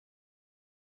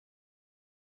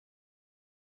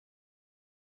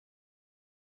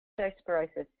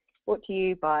Leptospirosis, brought to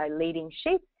you by Leading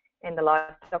Sheep and the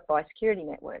Livestock Biosecurity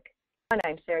Network. My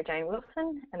name's Sarah Jane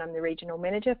Wilson and I'm the Regional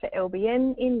Manager for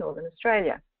LBN in Northern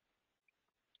Australia.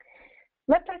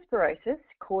 Leptospirosis,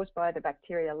 caused by the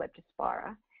bacteria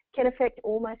Leptospira, can affect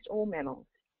almost all mammals.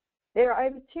 There are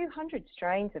over 200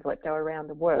 strains of lepto around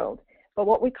the world, but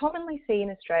what we commonly see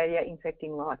in Australia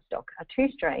infecting livestock are two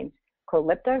strains called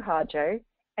Leptoharjo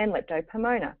and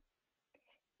Leptopomona.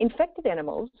 Infected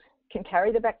animals can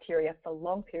carry the bacteria for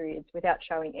long periods without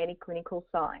showing any clinical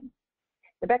signs.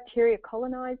 The bacteria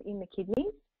colonise in the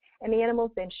kidneys and the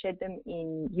animals then shed them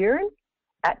in urine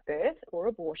at birth or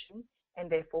abortion and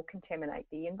therefore contaminate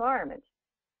the environment.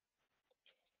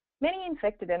 Many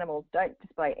infected animals don't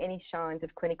display any signs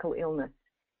of clinical illness,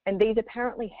 and these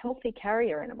apparently healthy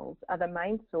carrier animals are the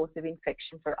main source of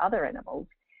infection for other animals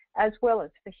as well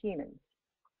as for humans.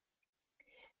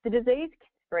 The disease can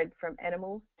spread from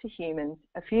animals to humans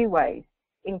a few ways,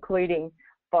 including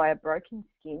via broken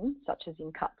skin, such as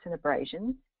in cuts and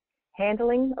abrasions,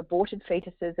 handling aborted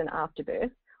fetuses and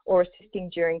afterbirth, or assisting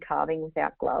during calving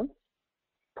without gloves,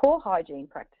 poor hygiene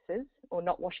practices, or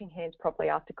not washing hands properly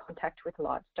after contact with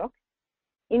livestock,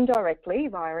 indirectly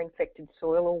via infected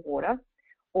soil or water,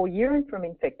 or urine from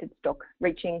infected stock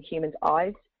reaching humans'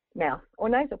 eyes, mouth, or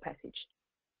nasal passage.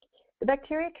 The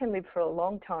bacteria can live for a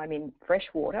long time in fresh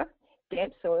water,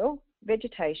 damp soil,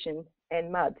 vegetation,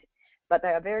 and mud, but they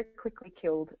are very quickly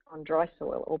killed on dry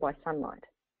soil or by sunlight.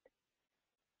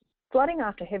 Flooding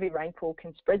after heavy rainfall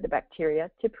can spread the bacteria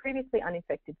to previously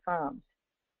uninfected farms.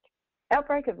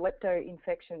 Outbreak of lepto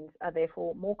infections are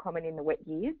therefore more common in the wet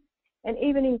years, and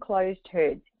even in closed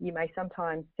herds, you may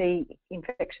sometimes see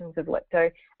infections of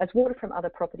lepto as water from other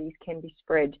properties can be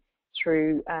spread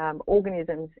through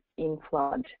organisms in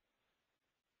flood.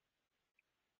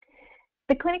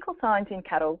 The clinical signs in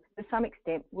cattle, to some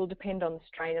extent, will depend on the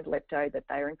strain of lepto that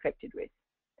they are infected with.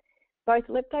 Both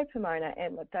Leptopomona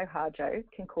and Leptoharjo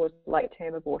can cause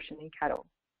late-term abortion in cattle.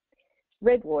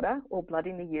 Red water, or blood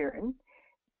in the urine,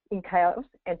 in calves,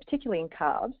 and particularly in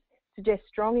calves, suggests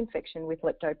strong infection with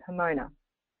Leptopomona.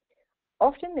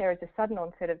 Often there is a sudden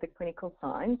onset of the clinical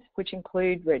signs, which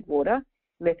include red water,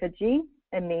 lethargy,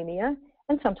 anemia,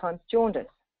 and sometimes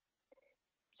jaundice.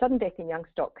 Sudden death in young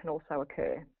stock can also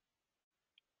occur.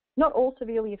 Not all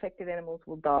severely affected animals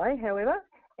will die, however,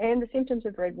 and the symptoms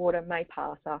of red water may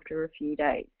pass after a few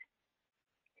days.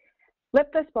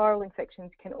 Leptospiral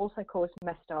infections can also cause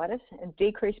mastitis and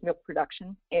decrease milk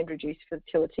production and reduce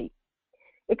fertility.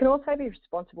 It can also be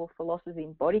responsible for losses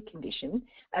in body condition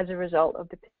as a result of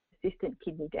the persistent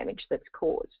kidney damage that's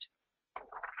caused.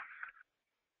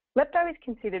 Lepto is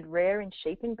considered rare in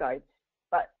sheep and goats,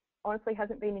 but honestly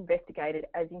hasn't been investigated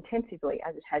as intensively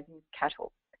as it has in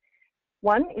cattle.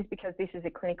 One is because this is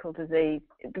a clinical disease.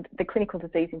 The clinical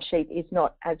disease in sheep is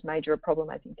not as major a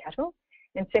problem as in cattle.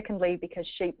 And secondly, because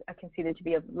sheep are considered to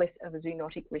be less of a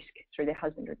zoonotic risk through their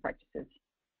husbandry practices.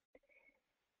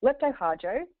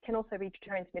 Leptoharjo can also be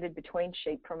transmitted between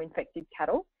sheep from infected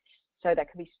cattle, so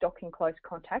that can be stock in close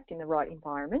contact in the right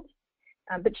environment.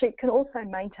 But sheep can also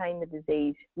maintain the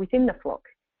disease within the flock,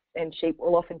 and sheep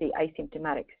will often be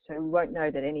asymptomatic, so we won't know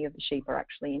that any of the sheep are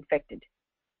actually infected.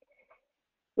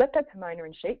 Leptopomona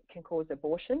in sheep can cause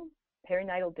abortion,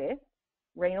 perinatal death,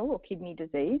 renal or kidney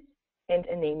disease, and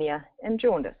anemia and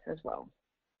jaundice as well.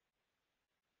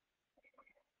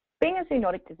 Being a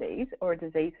zoonotic disease, or a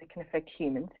disease that can affect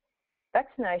humans,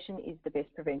 vaccination is the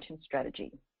best prevention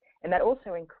strategy, and that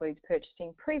also includes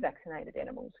purchasing pre-vaccinated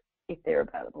animals if they're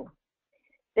available.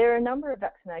 There are a number of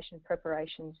vaccination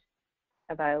preparations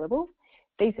available.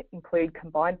 These include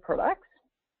combined products,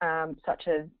 such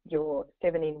as your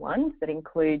 7-in-1s that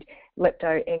include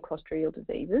lepto and clostridial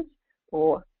diseases,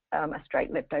 or a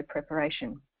straight lepto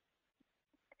preparation.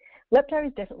 Lepto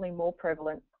is definitely more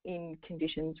prevalent in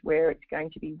conditions where it's going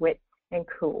to be wet and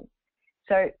cool.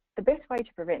 So the best way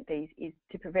to prevent these is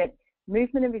to prevent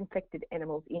movement of infected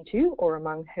animals into or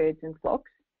among herds and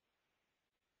flocks.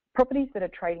 Properties that are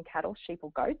trading cattle, sheep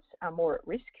or goats are more at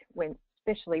risk,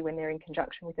 especially when they're in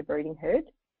conjunction with a breeding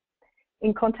herd.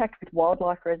 In contact with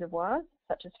wildlife reservoirs,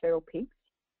 such as feral pigs.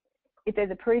 If there's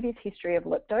a previous history of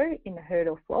lepto in the herd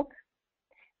or flock.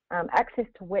 Access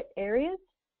to wet areas,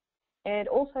 and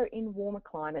also in warmer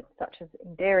climates such as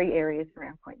in dairy areas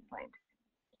around Queensland.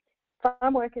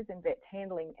 Farm workers and vets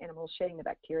handling animals shedding the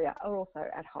bacteria are also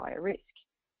at higher risk.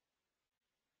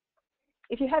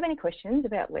 If you have any questions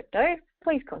about lepto,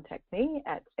 please contact me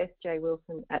at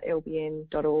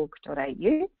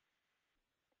sjwilson@lbn.org.au.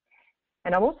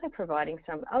 And I'm also providing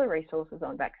some other resources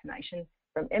on vaccination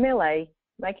from MLA,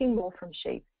 Making More from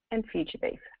Sheep, and Future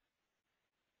Beef.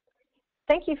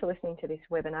 Thank you for listening to this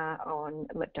webinar on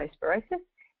leptospirosis.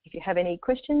 If you have any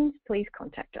questions, please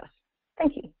contact us.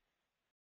 Thank you.